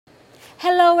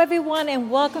Hello, everyone,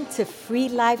 and welcome to Free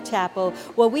Life Chapel,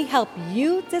 where we help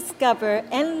you discover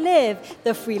and live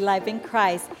the free life in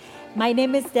Christ. My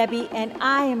name is Debbie, and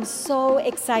I am so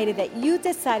excited that you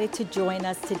decided to join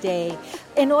us today.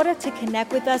 In order to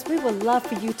connect with us, we would love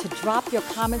for you to drop your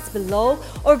comments below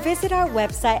or visit our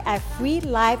website at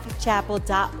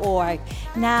freelifechapel.org.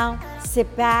 Now,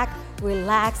 sit back,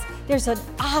 relax. There's an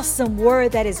awesome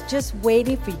word that is just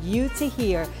waiting for you to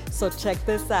hear, so check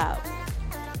this out.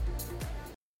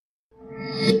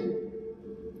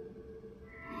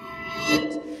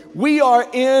 We are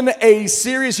in a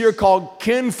series here called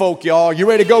Kinfolk, y'all. You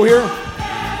ready to go here?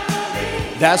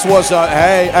 That's what's up.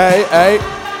 Hey.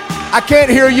 I can't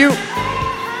hear you.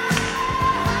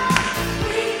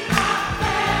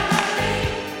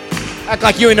 Act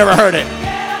like you ain't never heard it.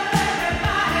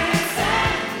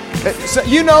 So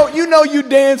you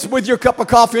dance with your cup of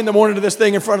coffee in the morning to this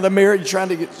thing in front of the mirror. You're trying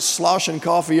to get sloshing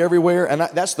coffee everywhere. And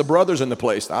that's the brothers in the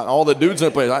place, not all the dudes in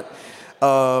the place.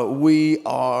 We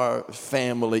are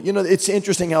family. You know, it's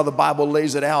interesting how the Bible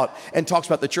lays it out and talks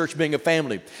about the church being a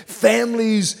family.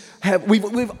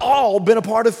 We've all been a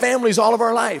part of families all of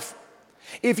our life.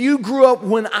 If you grew up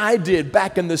when I did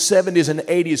back in the 70s and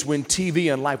 80s when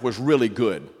TV and life was really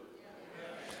good.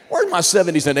 Where's my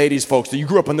 70s and 80s folks? You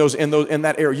grew up in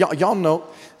that era. Y'all know,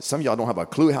 some of y'all don't have a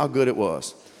clue how good it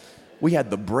was. We had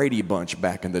the Brady Bunch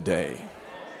back in the day.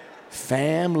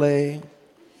 Family.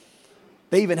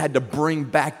 They even had to bring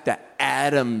back the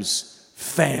Addams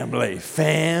family,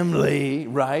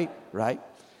 right?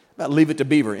 About Leave It to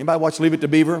Beaver. Anybody watch Leave It to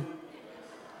Beaver?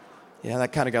 Yeah,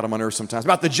 that kind of got on my nerves sometimes.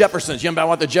 About the Jeffersons. Anybody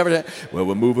want the Jeffersons? Well,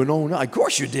 we're moving on now. Of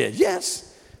course you did,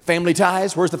 yes. Family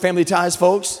Ties. Where's the Family Ties,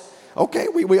 folks? Okay,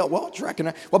 it's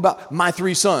recognized. What about My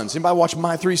Three Sons? Anybody watch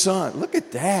My Three Sons? Look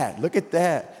at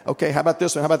that. Okay, how about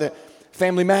this one? How about that?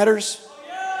 Family Matters?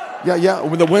 Yeah,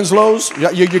 with the Winslows. Yeah,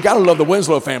 you got to love the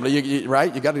Winslow family,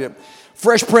 right? You got to.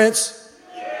 Fresh Prince.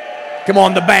 Yeah. Come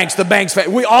on, the Banks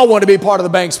family. We all want to be part of the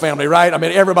Banks family, right? I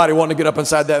mean, everybody wanting to get up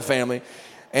inside that family.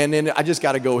 And then I just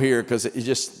got to go here because it's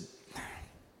just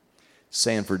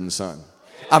Sanford and Son.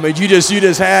 I mean, you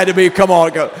just had to be. Come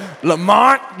on, go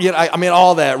Lamont. I mean,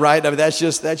 all that, right? I mean, that's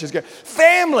just good.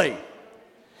 Family.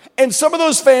 And some of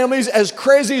those families, as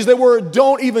crazy as they were,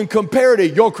 don't even compare to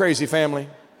your crazy family.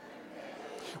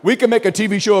 We can make a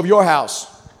TV show of your house.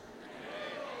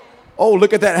 Oh,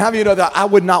 look at that. How do you know that? I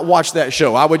would not watch that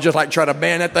show. I would just try to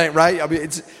ban that thing, right? I mean,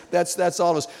 that's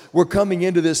all of us. We're coming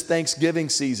into this Thanksgiving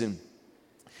season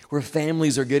where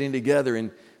families are getting together, and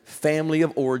family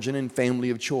of origin and family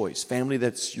of choice. Family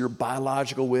that's your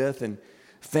biological with, and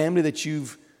family that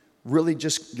you've really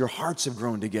just, your hearts have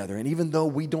grown together. And even though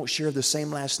we don't share the same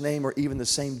last name or even the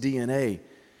same DNA,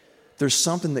 there's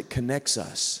something that connects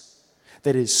us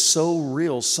that is so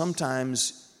real.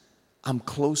 Sometimes I'm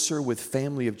closer with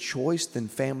family of choice than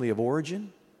family of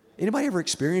origin. Anybody ever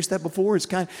experienced that before? It's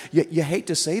kind of, you hate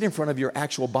to say it in front of your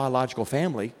actual biological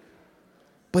family,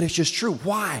 but it's just true.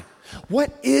 Why?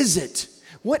 What is it?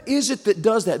 What is it that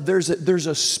does that? There's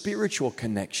a spiritual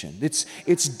connection.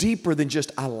 It's deeper than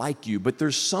just I like you, but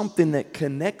there's something that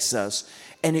connects us,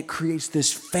 and it creates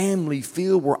this family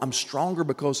feel where I'm stronger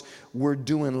because we're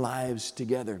doing lives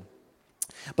together.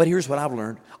 But here's what I've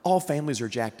learned. All families are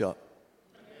jacked up.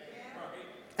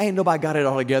 Ain't nobody got it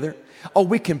all together. Oh,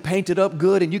 we can paint it up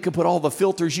good, and you can put all the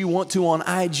filters you want to on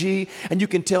IG, and you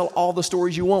can tell all the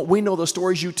stories you want. We know the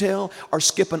stories you tell are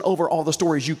skipping over all the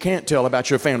stories you can't tell about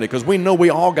your family, because we know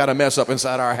we all got a mess up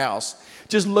inside our house.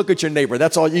 Just look at your neighbor.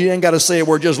 That's all. You ain't got to say a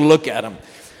word. Just look at them.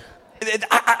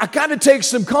 I kind of take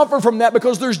some comfort from that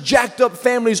because there's jacked up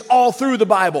families all through the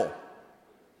Bible.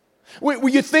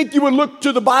 When you think you would look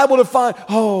to the Bible to find,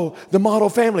 the model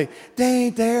family, they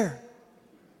ain't there.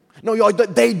 No, y'all,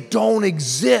 they don't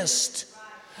exist.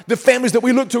 The families that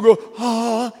we look to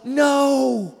go,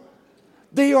 no.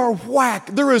 They are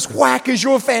whack. They're as whack as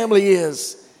your family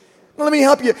is. Well, let me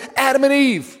help you. Adam and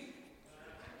Eve.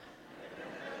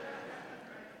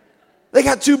 They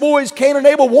got two boys, Cain and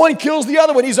Abel. One kills the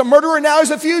other one. He's a murderer, now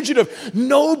he's a fugitive.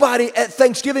 Nobody at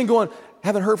Thanksgiving going,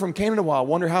 haven't heard from Cain in a while.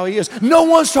 Wonder how he is. No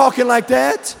one's talking like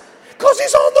that because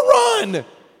he's on the run.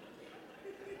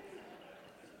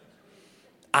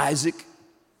 Isaac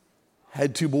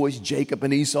had two boys, Jacob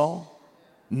and Esau.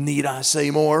 Need I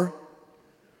say more?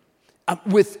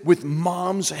 With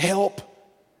mom's help,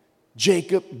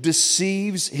 Jacob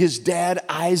deceives his dad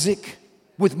Isaac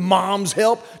with mom's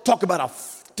help. Talk about a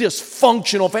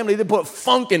dysfunctional family. They put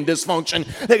funk in dysfunction.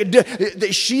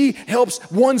 She helps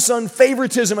one son,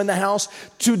 favoritism in the house,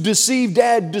 to deceive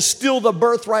dad, to steal the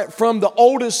birthright from the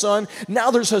oldest son.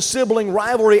 Now there's a sibling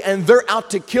rivalry and they're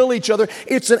out to kill each other.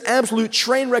 It's an absolute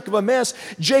train wreck of a mess.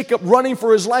 Jacob, running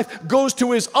for his life, goes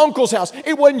to his uncle's house.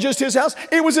 It wasn't just his house,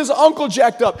 it was his uncle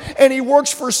jacked up. And he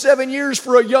works for 7 years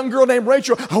for a young girl named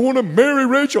Rachel. I want to marry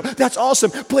Rachel. That's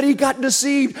awesome. But he got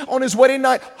deceived on his wedding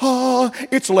night.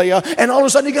 It's Leah. And all of a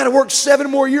sudden he got to work 7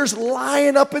 more years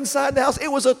lying up inside the house.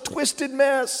 It was a twisted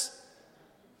mess.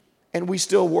 And we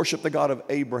still worship the God of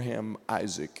Abraham,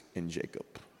 Isaac, and Jacob.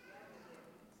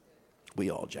 We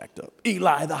all jacked up.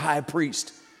 Eli, the high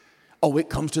priest. Oh, it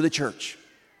comes to the church.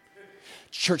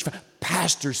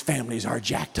 Pastors' families are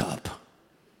jacked up.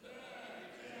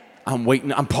 I'm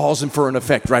waiting. I'm pausing for an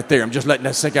effect right there. I'm just letting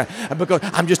that sink out because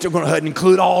I'm just going to go ahead and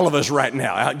include all of us right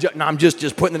now. I'm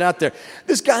just putting it out there.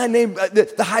 This guy named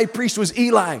the high priest was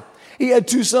Eli. He had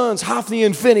 2 sons, Hophni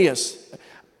and Phinehas.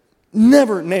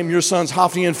 Never name your sons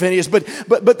Hophni and Phinehas, but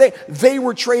they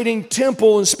were trading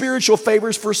temple and spiritual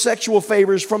favors for sexual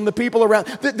favors from the people around.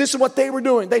 This is what they were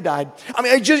doing. They died. I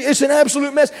mean, it's an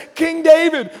absolute mess. King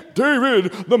David,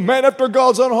 the man after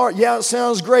God's own heart. Yeah, it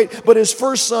sounds great, but his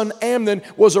first son Amnon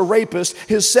was a rapist.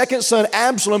 His second son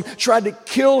Absalom tried to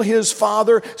kill his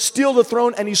father, steal the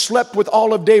throne, and he slept with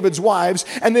all of David's wives.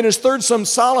 And then his third son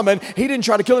Solomon, he didn't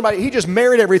try to kill anybody. He just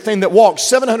married everything that walked.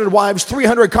 700 wives,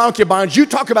 300 concubines. You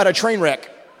talk about a train wreck.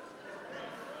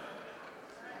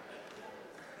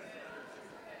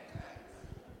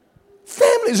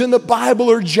 Families in the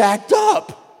Bible are jacked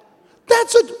up.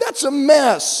 That's a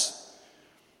mess.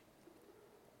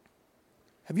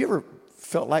 Have you ever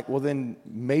felt like, well, then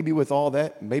maybe with all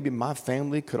that, maybe my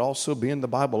family could also be in the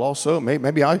Bible also?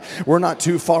 Maybe we're not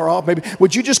too far off. Maybe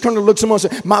would you just kind of look someone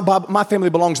and say, my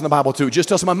family belongs in the Bible too? Just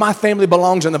tell someone, my family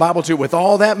belongs in the Bible too. With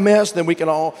all that mess, then we can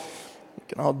all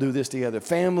do this together.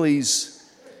 Families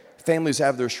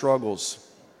have their struggles.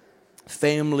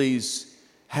 Families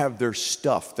have their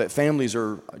stuff. That families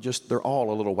are just, they're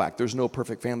all a little whack. There's no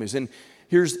perfect families. And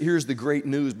here's the great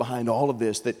news behind all of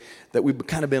this that we've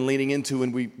kind of been leaning into.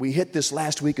 And we hit this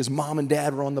last week as mom and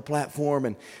dad were on the platform,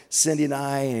 and Cindy and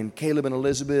I and Caleb and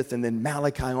Elizabeth and then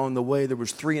Malachi on the way. There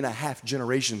was 3.5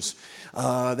 generations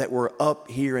that were up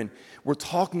here. And we're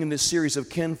talking in this series of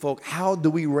kinfolk, how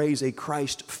do we raise a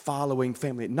Christ-following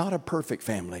family? Not a perfect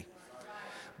family,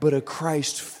 but a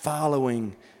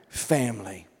Christ-following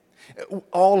family.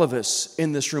 All of us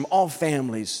in this room, all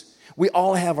families, we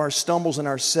all have our stumbles and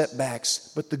our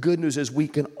setbacks, but the good news is we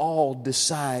can all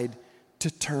decide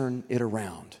to turn it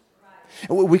around.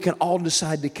 We can all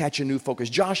decide to catch a new focus.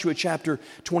 Joshua chapter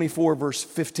 24, verse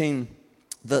 15,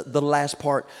 the last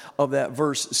part of that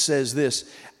verse says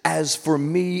this: as for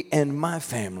me and my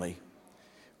family,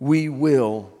 we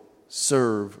will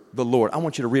serve the Lord. I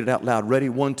want you to read it out loud. Ready?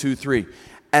 1, 2, 3.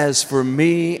 As for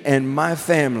me and my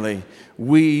family,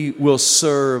 we will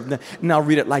serve. Now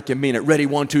read it like you mean it. Ready?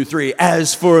 1, 2, 3.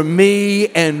 As for me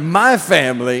and my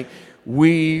family,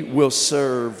 we will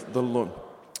serve the Lord.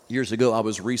 Years ago, I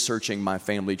was researching my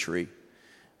family tree.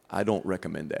 I don't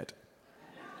recommend that.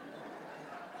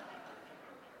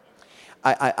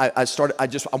 I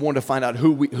wanted to find out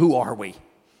who are we.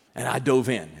 And I dove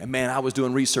in, and man, I was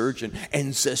doing research and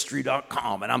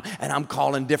Ancestry.com, and I'm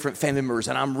calling different family members,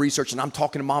 and I'm researching, I'm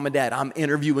talking to mom and dad, I'm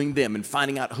interviewing them and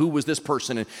finding out who was this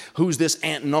person and who's this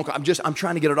aunt and uncle. I'm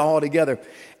trying to get it all together.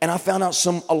 And I found out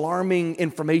some alarming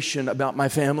information about my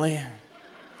family.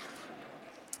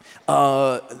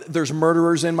 There's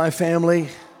murderers in my family.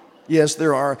 Yes,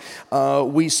 there are.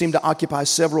 We seem to occupy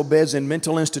several beds in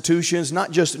mental institutions,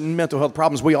 not just mental health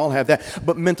problems. We all have that,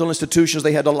 but mental institutions.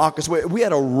 They had to lock us away. We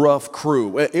had a rough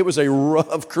crew. It was a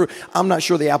rough crew. I'm not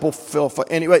sure the apple fell for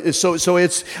anyway. So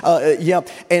it's yeah.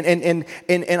 And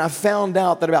I found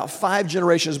out that about 5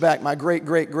 generations back, my great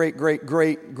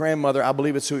grandmother, I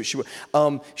believe it's who she was.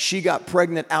 She got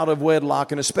pregnant out of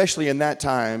wedlock, and especially in that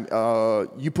time,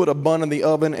 you put a bun in the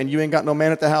oven and you ain't got no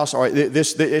man at the house. All right,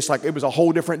 it's like it was a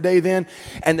whole different day then,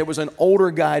 and there was an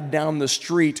older guy down the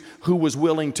street who was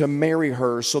willing to marry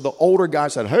her. So the older guy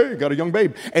said, hey, got a young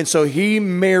babe. And so he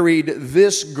married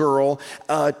this girl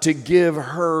to give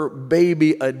her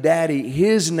baby a daddy.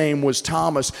 His name was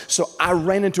Thomas. So I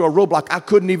ran into a roadblock. I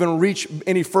couldn't even reach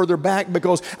any further back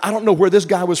because I don't know where this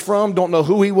guy was from, don't know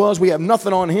who he was. We have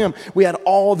nothing on him. We had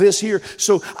all this here.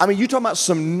 So, I mean, you talking about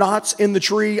some knots in the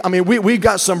tree. I mean, we've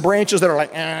got some branches that are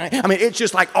like, I mean, it's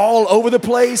just like all over the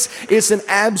place. It's an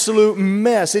absolute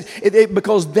mess.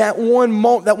 Because that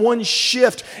one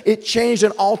shift, it changed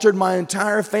and altered my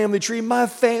entire family tree. My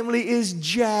family is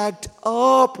jacked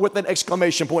up with an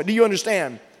exclamation point. Do you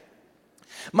understand?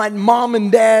 My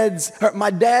dad's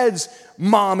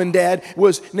mom and dad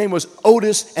name was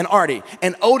Otis and Artie.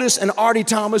 And Otis and Artie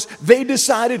Thomas, they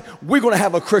decided we're going to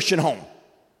have a Christian home.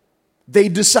 They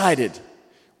decided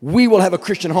we will have a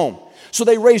Christian home. So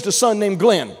they raised a son named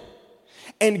Glenn.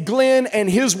 And Glenn and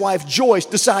his wife Joyce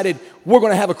decided we're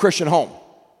going to have a Christian home.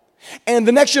 And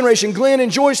the next generation, Glenn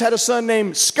and Joyce had a son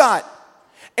named Scott.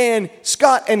 And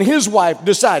Scott and his wife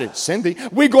decided, Cindy,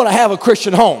 we're going to have a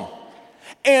Christian home.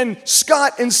 And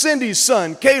Scott and Cindy's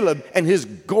son, Caleb, and his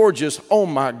gorgeous, oh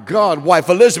my God, wife,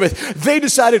 Elizabeth, they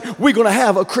decided we're going to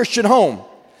have a Christian home.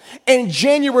 In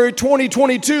January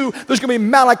 2022, there's going to be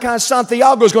Malachi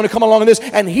Santiago is going to come along in this,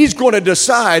 and he's going to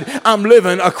decide I'm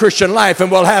living a Christian life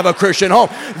and we'll have a Christian home.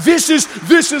 This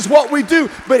is what we do.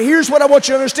 But here's what I want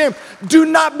you to understand. Do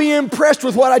not be impressed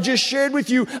with what I just shared with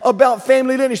you about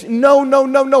family lineage.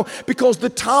 No. Because the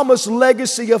Thomas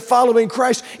legacy of following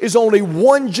Christ is only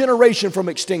one generation from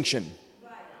extinction.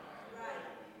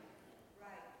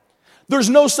 There's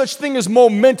no such thing as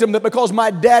momentum that because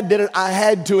my dad did it, I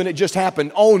had to and it just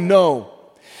happened. Oh no.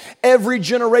 Every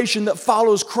generation that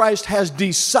follows Christ has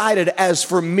decided, as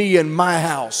for me and my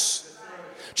house.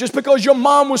 Just because your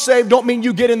mom was saved don't mean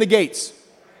you get in the gates.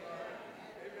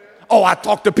 Oh, I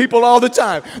talk to people all the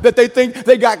time that they think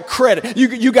they got credit.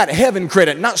 You got heaven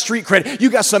credit, not street credit. You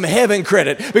got some heaven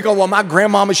credit because, well, my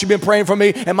grandmama, she been praying for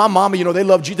me, and my mama, they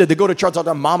love Jesus. They go to church all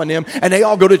the time, mom and them, and they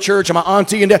all go to church, and my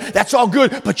auntie and dad. That's all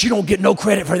good, but you don't get no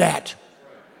credit for that.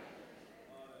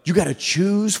 You got to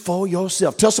choose for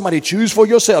yourself. Tell somebody, choose for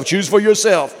yourself. Choose for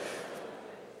yourself.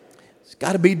 It's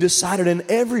got to be decided in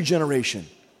every generation.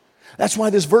 That's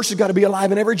why this verse has got to be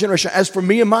alive in every generation. As for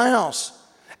me and my house,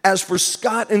 as for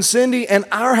Scott and Cindy and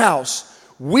our house,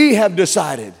 we have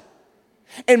decided.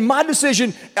 And my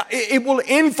decision, it will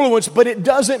influence, but it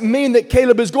doesn't mean that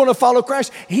Caleb is going to follow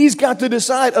Christ. He's got to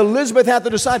decide. Elizabeth had to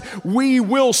decide. We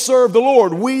will serve the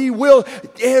Lord. We will,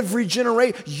 every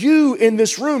generation. You in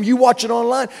this room, you watch it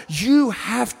online, you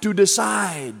have to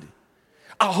decide.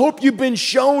 I hope you've been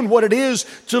shown what it is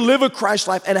to live a Christ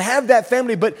life and have that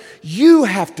family, but you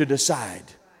have to decide.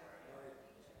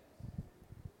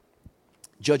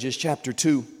 Judges chapter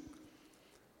 2,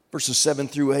 verses 7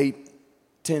 through 8,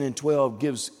 10 and 12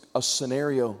 gives a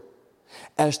scenario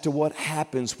as to what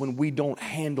happens when we don't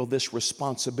handle this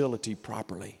responsibility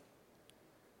properly.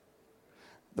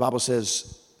 The Bible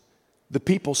says, the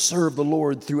people served the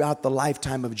Lord throughout the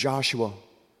lifetime of Joshua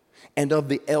and of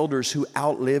the elders who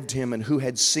outlived him and who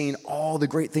had seen all the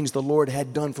great things the Lord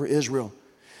had done for Israel.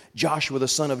 Joshua, the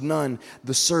son of Nun,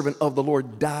 the servant of the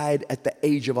Lord, died at the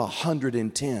age of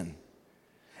 110.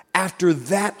 After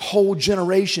that whole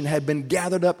generation had been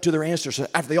gathered up to their ancestors,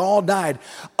 after they all died,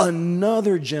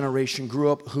 another generation grew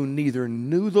up who neither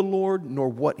knew the Lord nor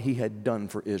what he had done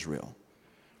for Israel.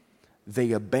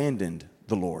 They abandoned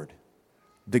the Lord,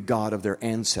 the God of their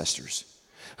ancestors,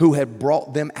 who had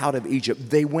brought them out of Egypt.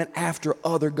 They went after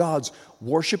other gods,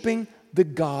 worshiping the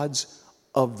gods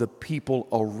of the people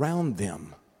around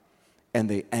them, and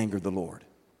they angered the Lord.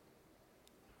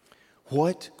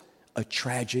 What a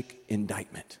tragic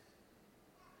indictment.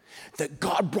 That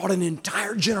God brought an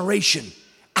entire generation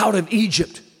out of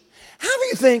Egypt. How do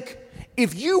you think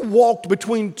if you walked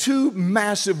between two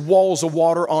massive walls of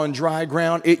water on dry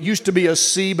ground, it used to be a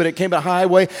sea, but it came a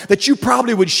highway, that you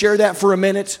probably would share that for a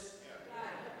minute?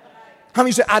 How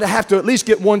many say, I'd have to at least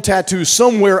get one tattoo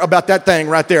somewhere about that thing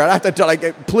right there? I'd have to tell,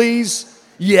 like, please,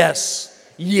 yes.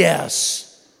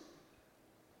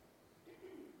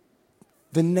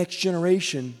 The next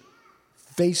generation,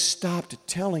 they stopped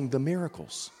telling the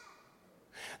miracles.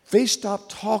 They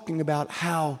stopped talking about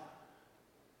how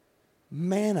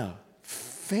manna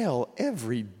fell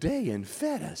every day and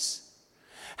fed us.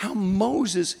 How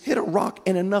Moses hit a rock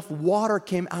and enough water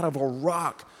came out of a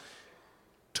rock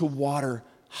to water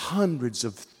hundreds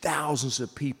of thousands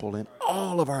of people and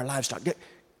all of our livestock.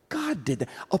 God did that.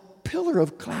 A pillar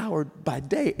of cloud by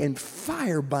day and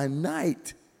fire by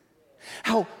night.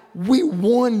 How we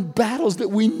won battles that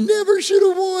we never should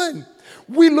have won.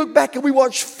 We look back and we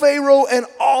watch Pharaoh and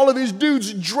all of his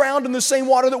dudes drowned in the same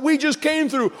water that we just came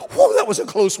through. Whoa, that was a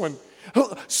close one.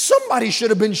 Somebody should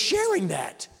have been sharing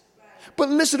that. But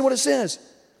listen to what it says.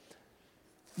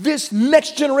 This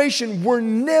next generation were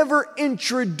never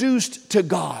introduced to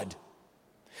God.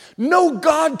 No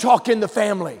God talk in the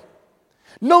family.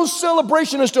 No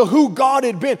celebration as to who God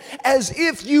had been. As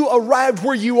if you arrived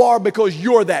where you are because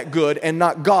you're that good and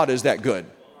not God is that good.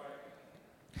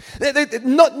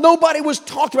 Nobody was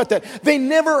talking about that. They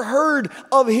never heard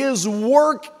of his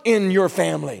work in your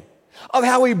family. Of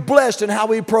how he blessed and how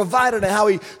he provided and how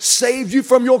he saved you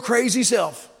from your crazy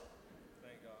self.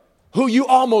 Who you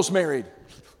almost married.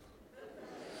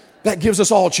 That gives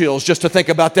us all chills just to think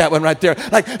about that one right there.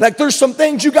 Like there's some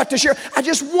things you got to share. I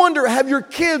just wonder, have your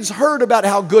kids heard about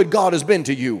how good God has been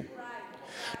to you?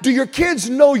 Do your kids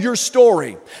know your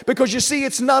story? Because you see,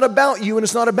 it's not about you and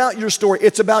it's not about your story.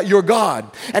 It's about your God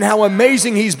and how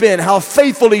amazing He's been, how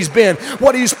faithful He's been,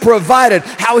 what He's provided,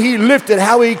 how He lifted,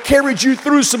 how He carried you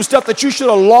through some stuff that you should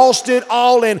have lost it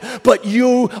all in, but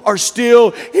you are still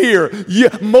here.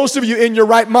 Most of you in your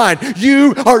right mind,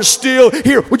 you are still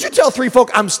here. Would you tell 3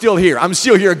 folk, I'm still here. I'm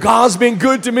still here. God's been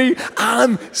good to me.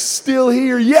 I'm still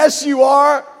here. Yes, you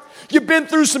are. You've been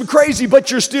through some crazy, but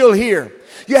you're still here.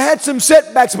 You had some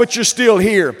setbacks, but you're still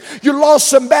here. You lost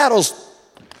some battles,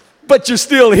 but you're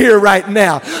still here right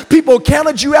now. People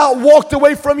counted you out, walked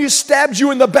away from you, stabbed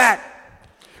you in the back,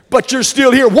 but you're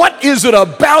still here. What is it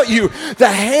about you? The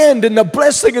hand and the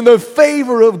blessing and the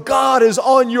favor of God is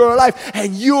on your life,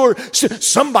 and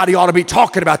somebody ought to be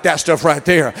talking about that stuff right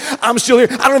there. I'm still here.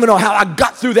 I don't even know how I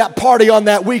got through that party on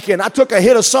that weekend. I took a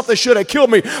hit of something that should have killed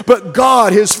me, but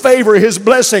God, His favor, His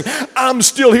blessing, I'm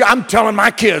still here. I'm telling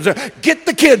my kids, get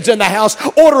the kids in the house,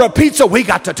 order a pizza, we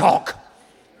got to talk.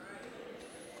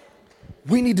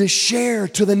 We need to share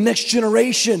to the next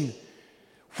generation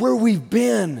where we've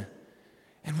been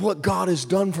and what God has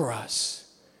done for us.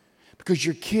 Because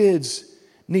your kids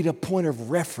need a point of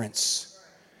reference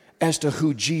as to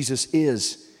who Jesus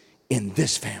is in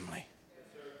this family.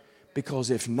 Because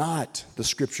if not, the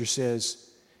scripture says,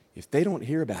 if they don't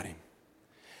hear about Him,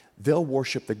 they'll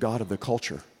worship the God of the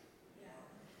culture.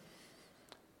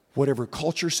 Whatever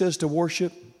culture says to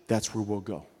worship, that's where we'll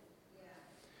go.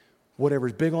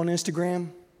 Whatever's big on Instagram,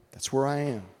 that's where I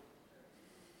am.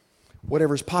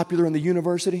 Whatever's popular in the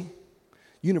university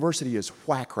is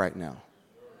whack right now.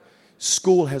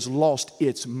 School has lost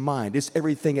its mind. It's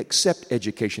everything except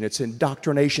education. It's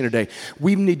indoctrination today.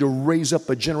 We need to raise up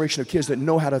a generation of kids that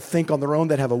know how to think on their own,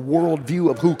 that have a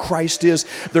worldview of who Christ is.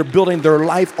 They're building their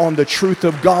life on the truth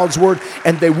of God's word,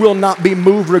 and they will not be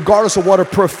moved regardless of what a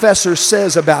professor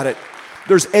says about it.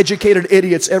 There's educated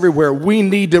idiots everywhere. We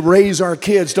need to raise our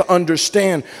kids to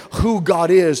understand who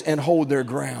God is and hold their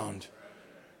ground.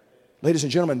 Ladies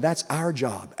and gentlemen, that's our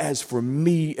job. As for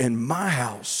me and my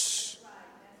house,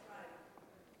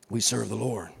 we serve the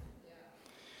Lord.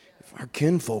 If our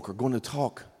kinfolk are going to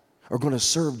talk, or going to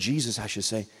serve Jesus, I should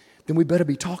say, then we better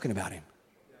be talking about Him.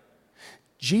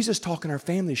 Jesus talking to our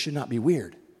family should not be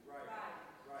weird.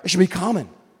 It should be common.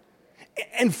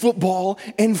 And football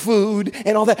and food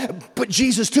and all that. But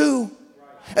Jesus too.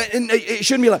 And it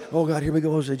shouldn't be like, oh God, here we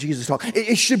go, Jesus talk.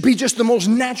 It should be just the most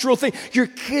natural thing. Your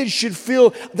kids should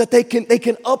feel that they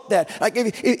can up that. Like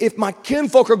if my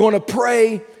kinfolk are going to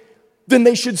pray, then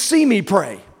they should see me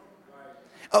pray.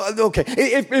 Okay,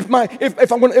 if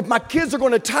my kids are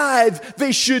going to tithe,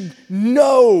 they should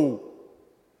know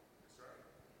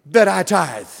that I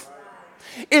tithe.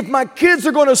 If my kids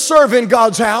are going to serve in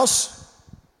God's house,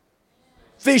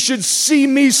 they should see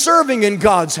me serving in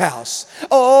God's house.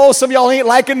 Oh, some of y'all ain't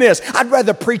liking this. I'd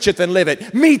rather preach it than live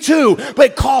it. Me too, but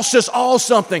it costs us all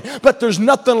something. But there's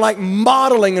nothing like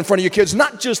modeling in front of your kids,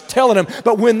 not just telling them,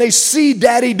 but when they see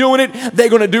daddy doing it, they're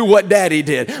going to do what daddy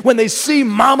did. When they see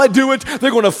mama do it, they're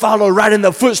going to follow right in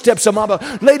the footsteps of mama.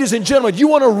 Ladies and gentlemen, you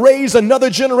want to raise another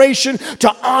generation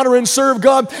to honor and serve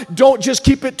God? Don't just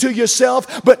keep it to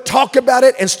yourself, but talk about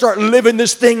it and start living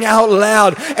this thing out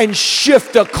loud and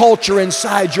shift the culture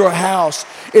inside your house.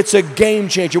 It's a game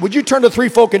changer. Would you turn to 3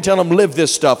 folk and tell them, live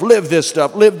this stuff, live this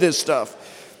stuff, live this stuff.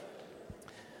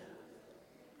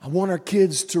 I want our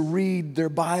kids to read their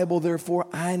Bible, therefore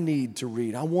I need to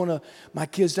read. I want my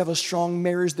kids to have a strong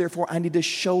marriage, therefore I need to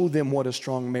show them what a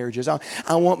strong marriage is. I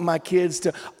want my kids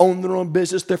to own their own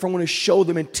business, therefore I want to show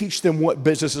them and teach them what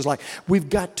business is like. We've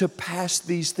got to pass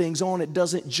these things on. It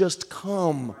doesn't just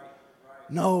come.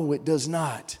 No, it does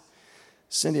not.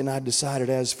 Cindy and I decided,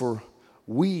 as for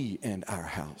we and our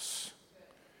house,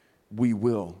 we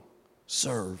will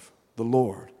serve the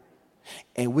Lord.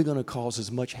 And we're going to cause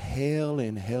as much hell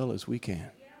in hell as we can.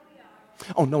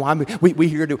 Oh no, we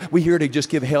here to just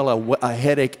give hell a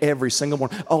headache every single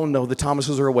morning. Oh no, the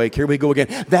Thomases are awake. Here we go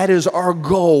again. That is our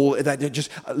goal. That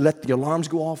just let the alarms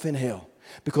go off in hell,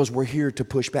 because we're here to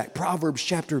push back. Proverbs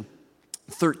chapter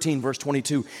 13 verse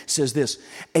 22 says this: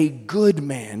 a good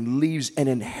man leaves an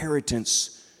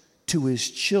inheritance to his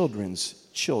children's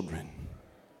children.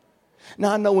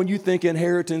 Now, I know when you think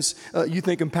inheritance, you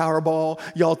thinking Powerball,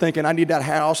 y'all thinking, I need that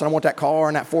house and I want that car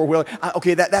and that four-wheeler.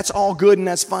 Okay, that's all good and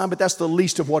that's fine, but that's the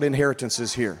least of what inheritance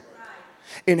is here.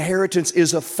 Inheritance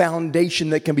is a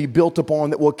foundation that can be built upon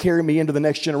that will carry me into the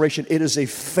next generation. It is a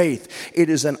faith. It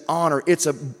is an honor. It's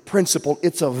a principle.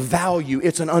 It's a value.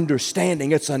 It's an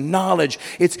understanding. It's a knowledge.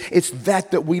 It's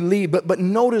that we leave. But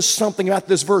notice something about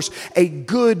this verse. A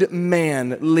good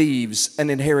man leaves an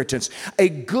inheritance. A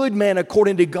good man,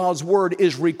 according to God's word,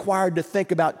 is required to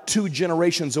think about 2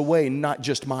 generations away, not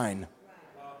just mine.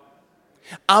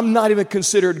 I'm not even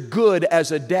considered good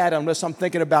as a dad unless I'm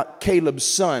thinking about Caleb's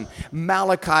son.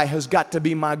 Malachi has got to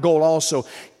be my goal also.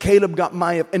 Caleb got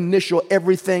my initial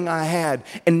everything I had.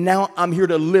 And now I'm here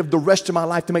to live the rest of my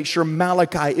life to make sure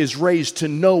Malachi is raised to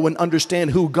know and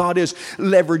understand who God is.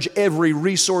 Leverage every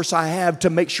resource I have to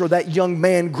make sure that young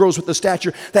man grows with the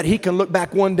stature that he can look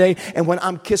back one day. And when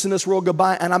I'm kissing this world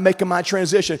goodbye and I'm making my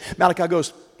transition, Malachi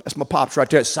goes, that's my pops right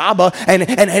there, Saba, and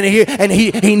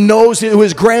he knows who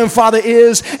his grandfather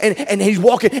is, and he's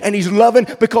walking and he's loving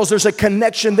because there's a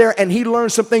connection there, and he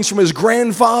learned some things from his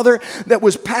grandfather that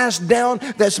was passed down.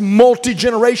 That's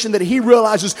multi-generation that he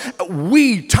realizes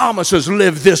we Thomases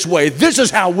live this way. This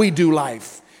is how we do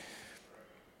life.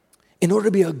 In order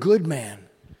to be a good man,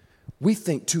 we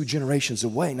think 2 generations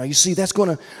away. Now you see, that's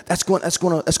gonna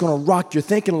rock your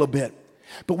thinking a little bit.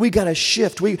 But we got to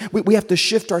shift. We have to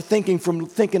shift our thinking from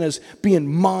thinking as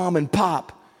being mom and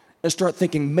pop and start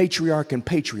thinking matriarch and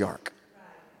patriarch.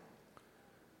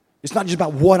 It's not just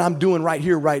about what I'm doing right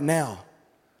here, right now,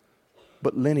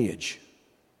 but lineage,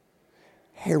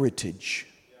 heritage,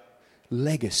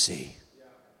 legacy.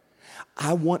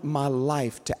 I want my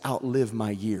life to outlive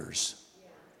my years.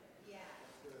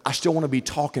 I still want to be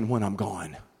talking when I'm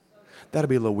gone. That'll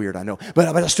be a little weird, I know.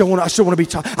 But I still want to be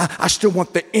I still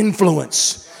want the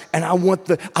influence, and I want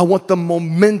the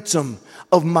momentum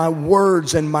of my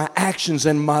words and my actions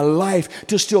and my life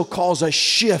to still cause a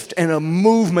shift and a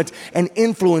movement and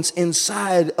influence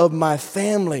inside of my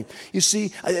family. You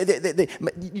see,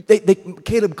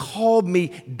 Caleb called me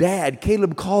dad.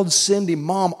 Caleb called Cindy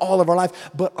mom all of our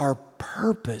life, but our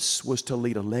purpose was to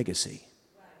lead a legacy.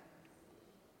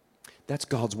 That's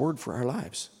God's word for our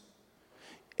lives.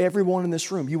 Everyone in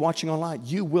this room, you watching online,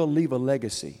 you will leave a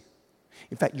legacy.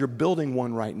 In fact, you're building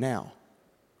one right now.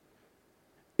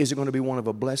 Is it going to be one of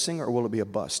a blessing or will it be a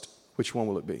bust? Which one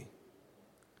will it be?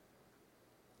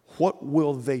 What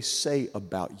will they say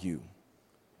about you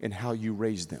and how you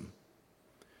raised them?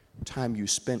 Time you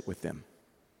spent with them.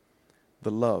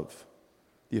 The love,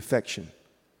 the affection,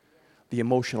 the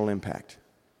emotional impact.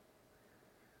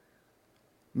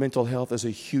 Mental health is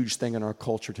a huge thing in our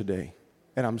culture today.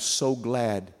 And I'm so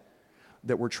glad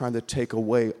that we're trying to take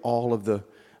away all of the,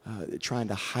 trying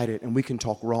to hide it. And we can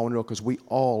talk raw and real because we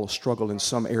all struggle in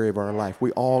some area of our life.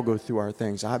 We all go through our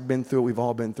things. I've been through it. We've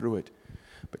all been through it.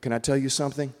 But can I tell you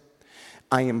something?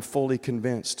 I am fully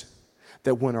convinced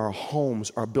that when our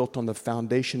homes are built on the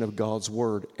foundation of God's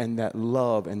word and that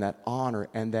love and that honor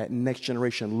and that next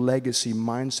generation legacy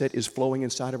mindset is flowing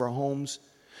inside of our homes,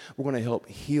 we're going to help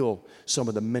heal some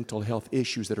of the mental health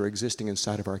issues that are existing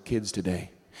inside of our kids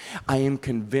today. I am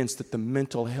convinced that the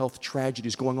mental health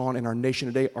tragedies going on in our nation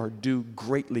today are due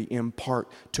greatly in part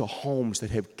to homes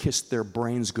that have kissed their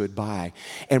brains goodbye.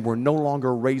 And we're no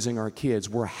longer raising our kids.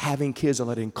 We're having kids and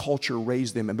letting culture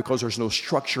raise them. And because there's no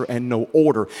structure and no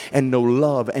order and no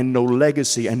love and no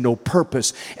legacy and no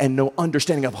purpose and no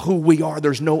understanding of who we are,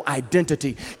 there's no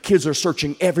identity. Kids are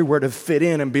searching everywhere to fit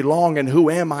in and belong, and who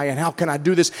am I and how can I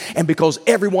do this? And because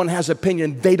everyone has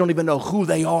opinion, they don't even know who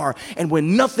they are. And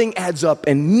when nothing adds up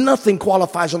and nothing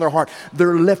qualifies on their heart,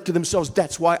 they're left to themselves.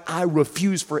 That's why I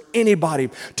refuse for anybody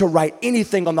to write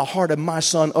anything on the heart of my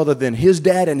son other than his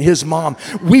dad and his mom.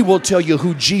 We will tell you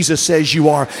who Jesus says you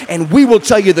are, and we will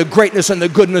tell you the greatness and the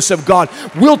goodness of God.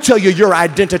 We'll tell you your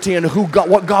identity and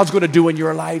what God's going to do in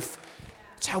your life.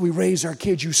 That's how we raise our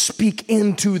kids. You speak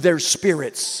into their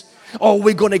spirits. Oh,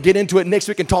 we're going to get into it next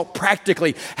week and talk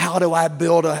practically. How do I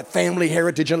build a family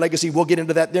heritage and legacy? We'll get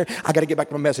into that there. I got to get back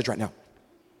to my message right now.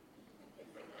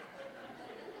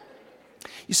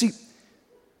 You see,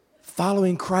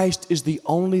 following Christ is the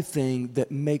only thing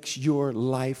that makes your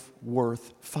life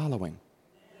worth following.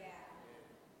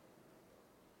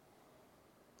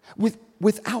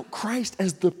 Without Christ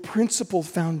as the principal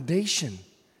foundation,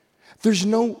 there's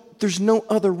no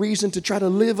other reason to try to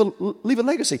leave a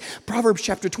legacy. Proverbs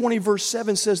chapter 20, verse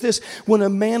 7 says this: when a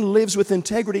man lives with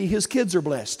integrity, his kids are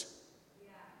blessed.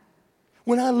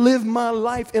 When I live my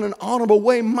life in an honorable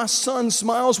way, my son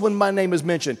smiles when my name is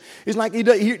mentioned. It's like he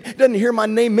doesn't hear my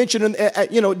name mentioned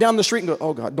down the street and go,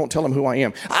 oh God, don't tell him who I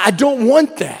am. I don't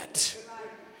want that.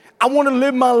 I want to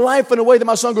live my life in a way that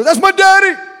my son goes, that's my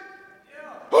daddy.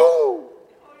 Oh,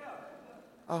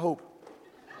 I hope.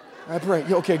 I pray.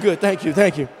 Okay, good. Thank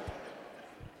you.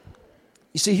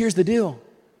 You see, here's the deal.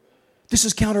 This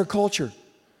is counterculture.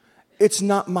 It's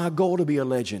not my goal to be a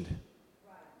legend.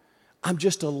 I'm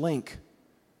just a link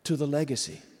to the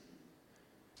legacy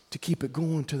to keep it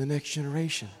going to the next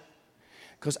generation.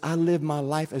 Because I live my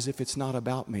life as if it's not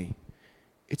about me.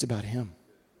 It's about Him.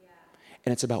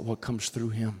 And it's about what comes through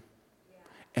Him.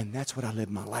 And that's what I live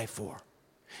my life for.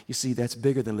 You see, that's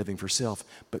bigger than living for self,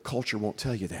 but culture won't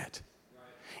tell you that.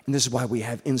 And this is why we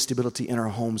have instability in our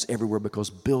homes everywhere, because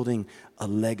building a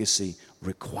legacy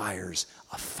requires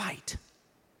a fight.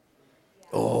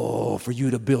 Oh, for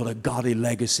you to build a godly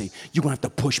legacy, you're going to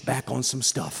have to push back on some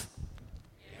stuff.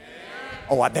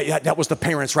 Oh, that was the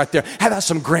parents right there. How about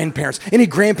some grandparents? Any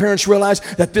grandparents realize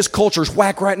that this culture's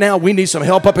whack right now? We need some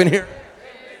help up in here.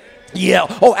 Yeah.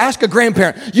 Oh, ask a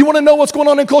grandparent. You want to know what's going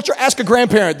on in culture? Ask a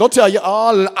grandparent. They'll tell you,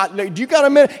 do you got a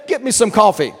minute? Get me some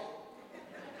coffee.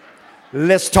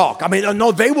 Let's talk. I mean,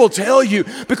 no, they will tell you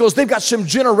because they've got some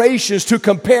generations to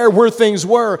compare where things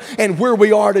were and where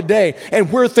we are today and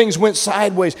where things went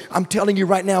sideways. I'm telling you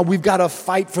right now, we've got to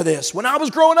fight for this. When I was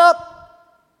growing up,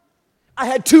 I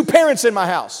had 2 parents in my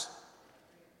house.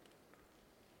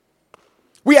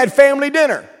 We had family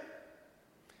dinner.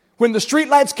 When the street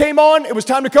lights came on, it was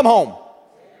time to come home.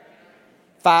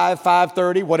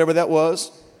 5:30, whatever that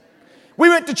was. We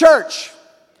went to church.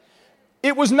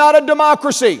 It was not a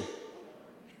democracy.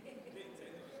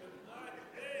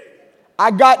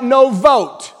 I got no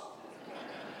vote.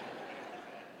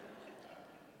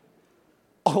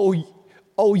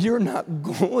 Oh, you're not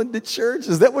going to church?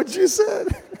 Is that what you said?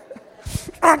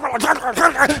 I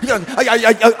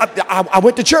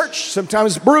went to church,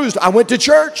 sometimes bruised. I went to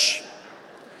church.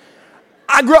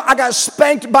 I got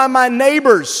spanked by my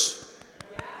neighbors.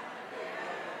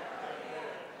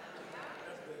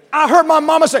 I heard my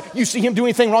mama say, you see him do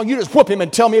anything wrong, you just whoop him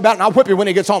and tell me about it, and I'll whip you when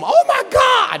he gets home. Oh my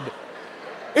God!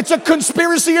 It's a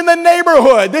conspiracy in the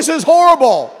neighborhood. This is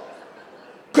horrible.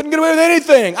 Couldn't get away with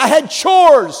anything. I had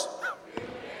chores.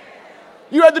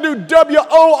 You had to do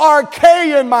WORK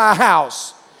in my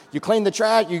house. You clean the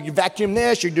trash, you vacuum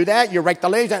this, you do that, you rake the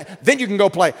leaves, then you can go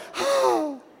play.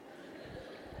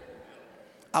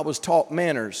 I was taught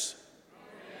manners.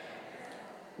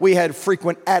 We had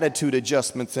frequent attitude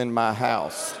adjustments in my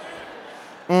house.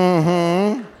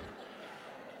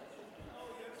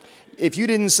 If you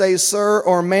didn't say sir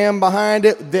or ma'am behind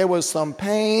it, there was some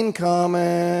pain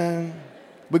coming.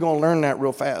 We're going to learn that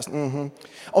real fast.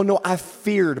 Oh, no, I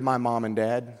feared my mom and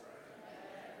dad.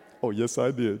 Oh, yes,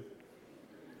 I did.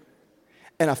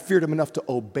 And I feared them enough to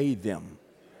obey them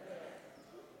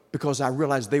because I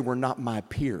realized they were not my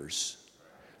peers.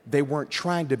 They weren't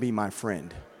trying to be my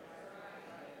friend.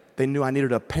 They knew I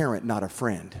needed a parent, not a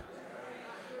friend.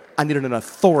 I needed an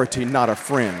authority, not a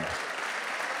friend,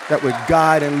 that would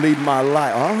guide and lead my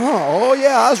life. Oh,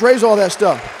 yeah, I was raised all that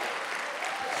stuff.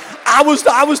 I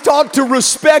was taught to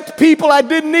respect people I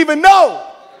didn't even know.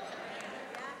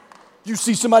 You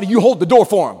see somebody, you hold the door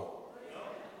for them.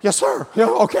 Yes, sir. Yeah,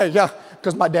 okay, yeah.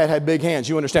 Because my dad had big hands,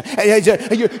 you understand.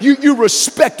 You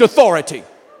respect authority.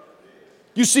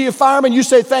 You see a fireman, you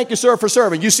say thank you, sir, for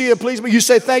serving. You see a policeman, you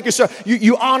say thank you, sir.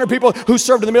 You honor people who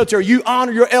served in the military. You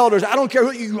honor your elders. I don't care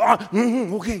who you are.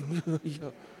 Okay.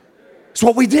 It's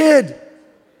what we did.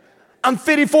 I'm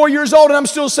 54 years old and I'm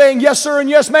still saying yes, sir, and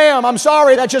yes, ma'am. I'm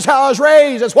sorry. That's just how I was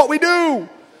raised. That's what we do.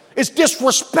 It's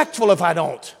disrespectful if I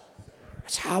don't.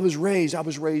 That's how I was raised. I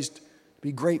was raised to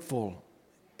be grateful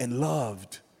and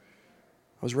loved.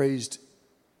 I was raised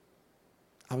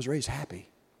happy.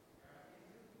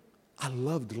 I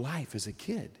loved life as a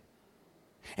kid.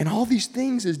 And all these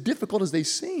things, as difficult as they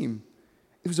seem,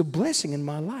 it was a blessing in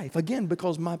my life. Again,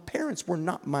 because my parents were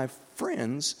not my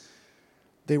friends.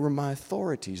 They were my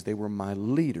authorities. They were my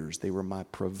leaders. They were my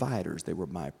providers. They were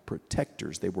my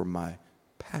protectors. They were my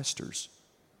pastors.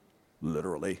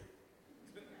 Literally.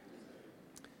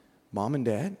 Mom and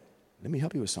dad, let me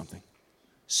help you with something.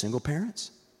 Single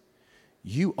parents,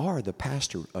 you are the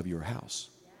pastor of your house.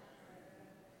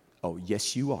 Oh,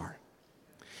 yes, you are.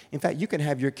 In fact, you can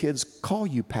have your kids call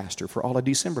you pastor for all of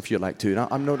December if you'd like to.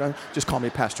 No, just call me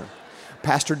pastor.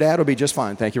 Pastor Dad will be just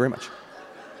fine. Thank you very much.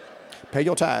 Pay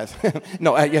your tithe.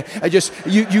 No,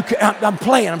 I'm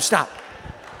playing. I'm stopped.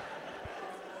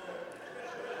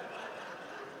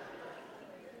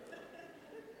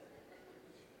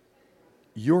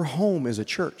 Your home is a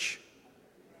church.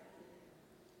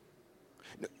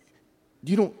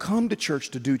 You don't come to church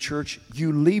to do church.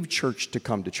 You leave church to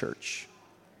come to church.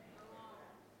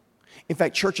 In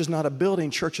fact, church is not a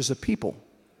building. Church is a people.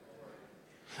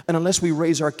 And unless we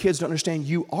raise our kids to understand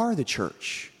you are the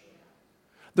church,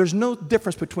 there's no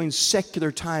difference between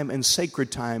secular time and sacred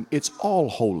time. It's all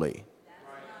holy.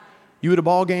 You at a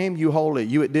ball game, you holy.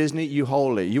 You at Disney, you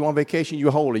holy. You on vacation, you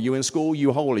holy. You in school,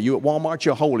 you holy. You at Walmart,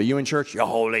 you're holy. You in church, you're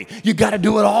holy. You got to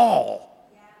do it all.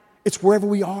 It's wherever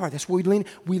we are. That's where we lean.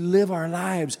 We live our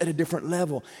lives at a different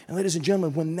level. And ladies and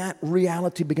gentlemen, when that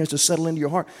reality begins to settle into your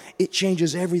heart, it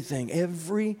changes everything.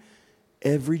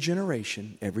 Every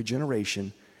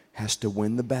generation has to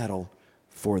win the battle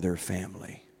for their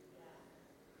family.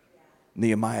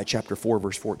 Nehemiah chapter 4,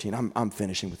 verse 14. I'm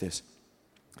finishing with this.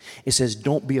 It says,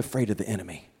 don't be afraid of the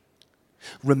enemy.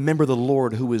 Remember the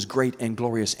Lord who is great and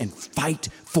glorious, and fight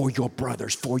for your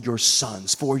brothers, for your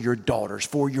sons, for your daughters,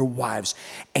 for your wives,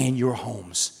 and your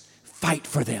homes. Fight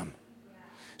for them.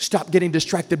 Stop getting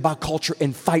distracted by culture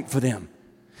and fight for them.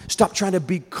 Stop trying to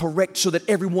be correct so that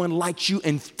everyone likes you,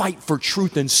 and fight for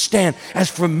truth and stand. As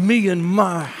for me and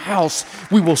my house,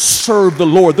 we will serve the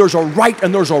Lord. There's a right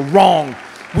and there's a wrong.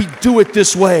 We do it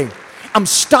this way. I'm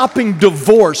stopping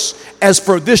divorce as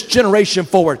for this generation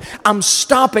forward. I'm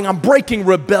breaking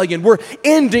rebellion. We're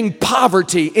ending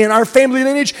poverty in our family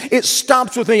lineage. It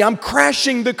stops with me. I'm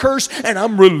crashing the curse and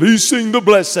I'm releasing the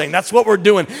blessing. That's what we're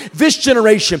doing. This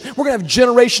generation, we're going to have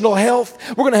generational health.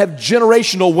 We're going to have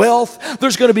generational wealth.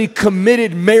 There's going to be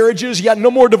committed marriages. Yeah, no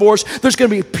more divorce. There's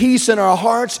going to be peace in our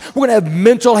hearts. We're going to have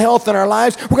mental health in our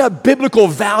lives. We're going to have biblical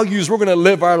values we're going to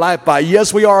live our life by.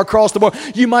 Yes, we are across the board.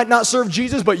 You might not serve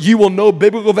Jesus, but you will know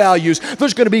biblical values.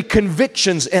 There's going to be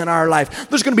convictions in our life.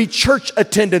 There's going to be church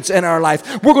attendance in our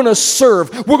life. We're going to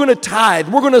serve. We're going to tithe.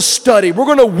 We're going to study. We're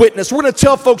going to witness. We're going to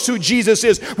tell folks who Jesus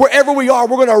is. Wherever we are,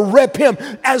 we're going to rep him.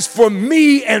 As for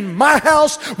me and my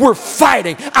house, we're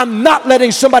fighting. I'm not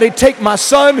letting somebody take my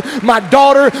son, my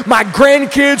daughter, my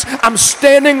grandkids. I'm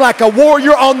standing like a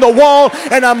warrior on the wall,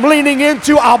 and I'm leaning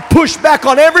into, I'll push back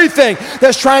on everything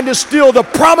that's trying to steal the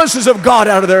promises of God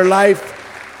out of their life.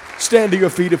 Stand to your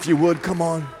feet if you would. Come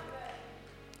on.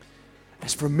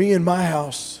 As for me and my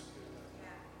house,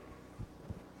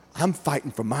 I'm fighting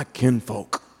for my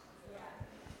kinfolk.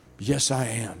 Yes, I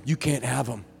am. You can't have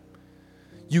them.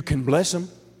 You can bless them.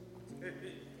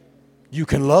 You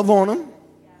can love on them.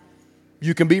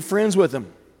 You can be friends with them.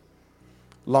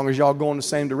 As long as y'all go in the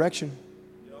same direction.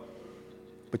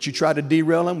 But you try to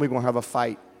derail them, we're going to have a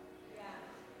fight.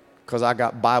 Because I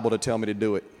got Bible to tell me to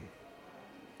do it.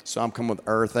 So I'm coming with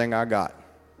everything I got.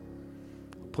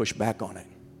 Push back on it.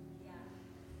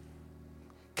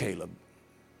 Caleb,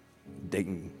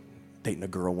 dating a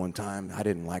girl one time. I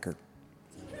didn't like her.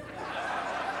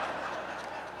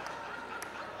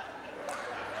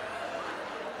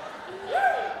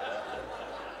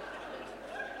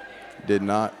 Did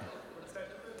not.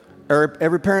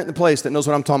 Every parent in the place that knows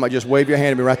what I'm talking about, just wave your hand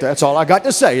at me right there. That's all I got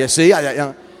to say. You see,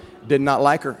 I did not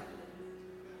like her.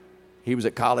 He was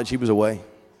at college. He was away.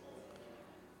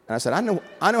 And I said, I know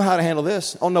how to handle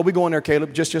this. Oh, no, we go in there,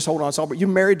 Caleb. Just hold on. But you're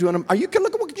married to him. Look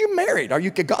at what you married.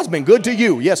 God's been good to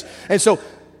you. Yes. And so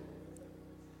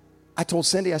I told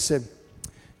Cindy, I said,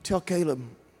 tell Caleb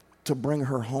to bring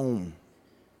her home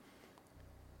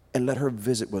and let her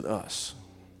visit with us.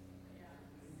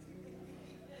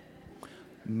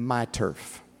 My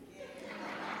turf.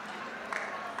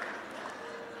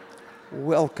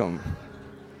 Welcome.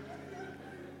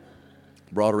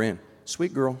 Brought her in.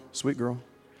 Sweet girl.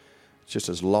 Just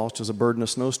as lost as a bird in a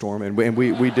snowstorm, and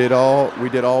we did all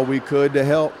we could to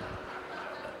help.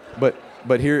 But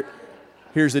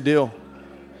here's the deal.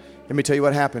 Let me tell you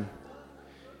what happened.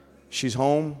 She's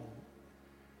home.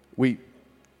 We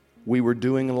were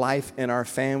doing life in our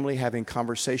family, having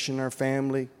conversation in our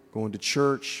family, going to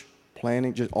church,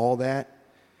 planning, just all that,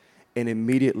 and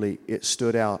immediately it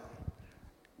stood out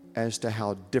as to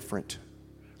how different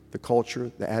the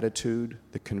culture, the attitude,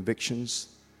 the convictions.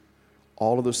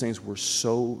 All of those things were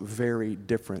so very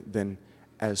different than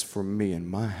as for me and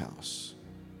my house.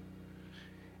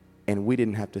 And we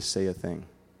didn't have to say a thing.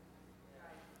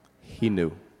 He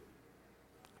knew.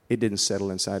 It didn't settle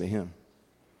inside of him.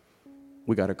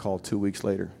 We got a call 2 weeks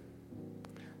later.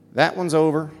 That one's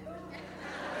over.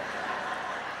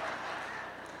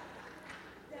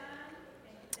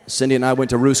 Cindy and I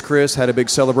went to Ruth's Chris, had a big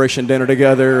celebration dinner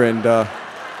together, and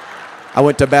I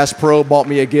went to Bass Pro, bought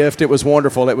me a gift. It was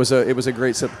wonderful. It was a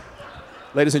great.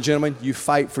 Ladies and gentlemen, you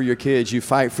fight for your kids. You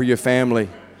fight for your family.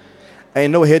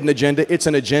 Ain't no hidden agenda. It's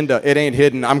an agenda. It ain't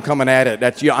hidden. I'm coming at it.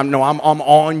 I'm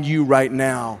on you right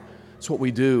now. That's what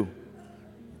we do.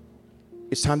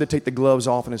 It's time to take the gloves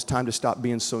off, and it's time to stop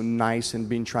being so nice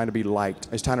and trying to be liked.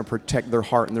 It's time to protect their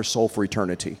heart and their soul for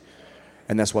eternity.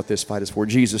 And that's what this fight is for.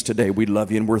 Jesus, today we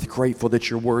love you and we're grateful that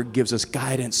your word gives us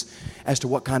guidance as to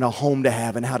what kind of home to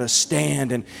have and how to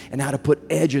stand and how to put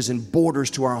edges and borders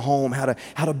to our home, how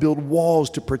to build walls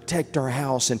to protect our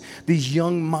house. And these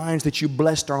young minds that you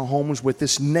blessed our homes with,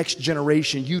 this next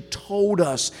generation, you told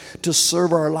us to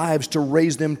serve our lives, to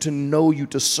raise them to know you,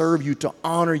 to serve you, to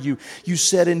honor you. You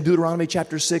said in Deuteronomy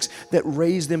chapter 6 that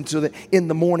raise them so that in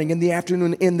the morning, in the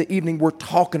afternoon, in the evening, we're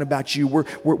talking about you.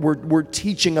 We're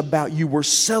teaching about you. We're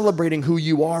celebrating who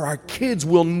you are. Our kids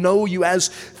will know you. As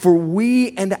for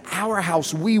we and our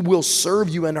house, we will serve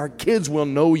you and our kids will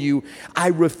know you. I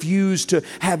refuse to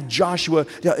have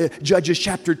Judges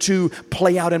chapter 2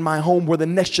 play out in my home where the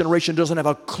next generation doesn't have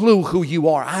a clue who you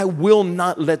are. I will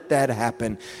not let that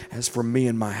happen. As for me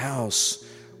and my house,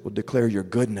 we'll declare your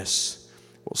goodness.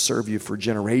 We'll serve you for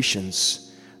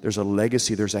generations. There's a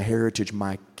legacy, there's a heritage.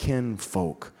 My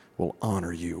kinfolk will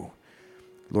honor you.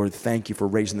 Lord, thank you for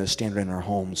raising the standard in our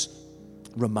homes,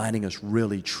 reminding us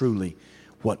really, truly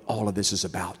what all of this is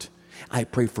about. I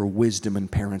pray for wisdom in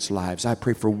parents' lives. I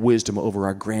pray for wisdom over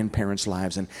our grandparents'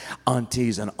 lives and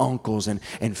aunties and uncles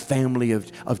and family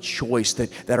of choice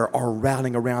that are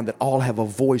rallying around, that all have a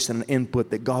voice and an input,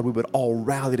 that God, we would all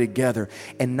rally together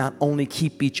and not only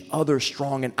keep each other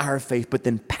strong in our faith, but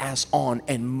then pass on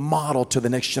and model to the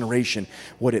next generation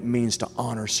what it means to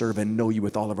honor, serve, and know you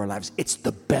with all of our lives. It's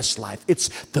the best life. It's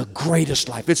the greatest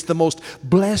life. It's the most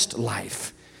blessed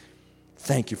life.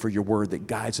 Thank you for your word that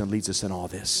guides and leads us in all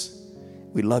this.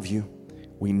 We love you.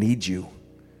 We need you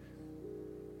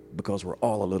because we're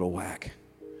all a little whack.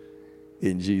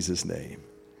 In Jesus' name,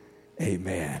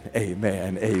 amen,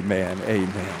 amen, amen,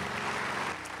 amen.